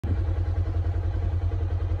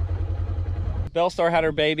Bellstar had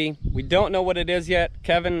her baby. We don't know what it is yet.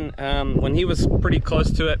 Kevin, when he was pretty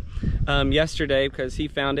close to it yesterday, because he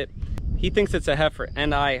found it, he thinks it's a heifer,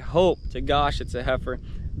 and I hope to gosh it's a heifer.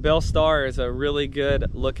 Bellstar is a really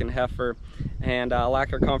good looking heifer, and I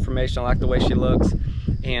like her conformation. I like the way she looks,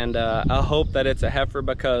 and I hope that it's a heifer,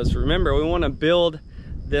 because remember, we want to build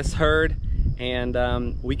this herd, and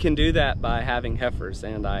we can do that by having heifers,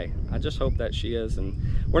 and I just hope that she is. And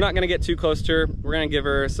we're not going to get too close to her. We're going to give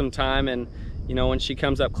her some time, and you know, when she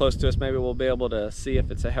comes up close to us, maybe we'll be able to see if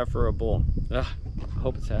it's a heifer or a bull. Ugh, I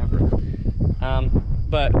hope it's a heifer.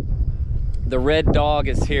 But the red dog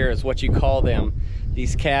is here, is what you call them.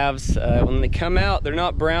 These calves, when they come out, they're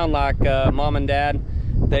not brown like mom and dad.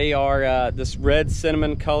 They are this red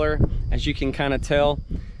cinnamon color, as you can kind of tell,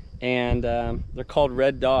 and they're called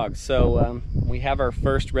red dogs. So we have our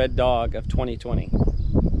first red dog of 2020.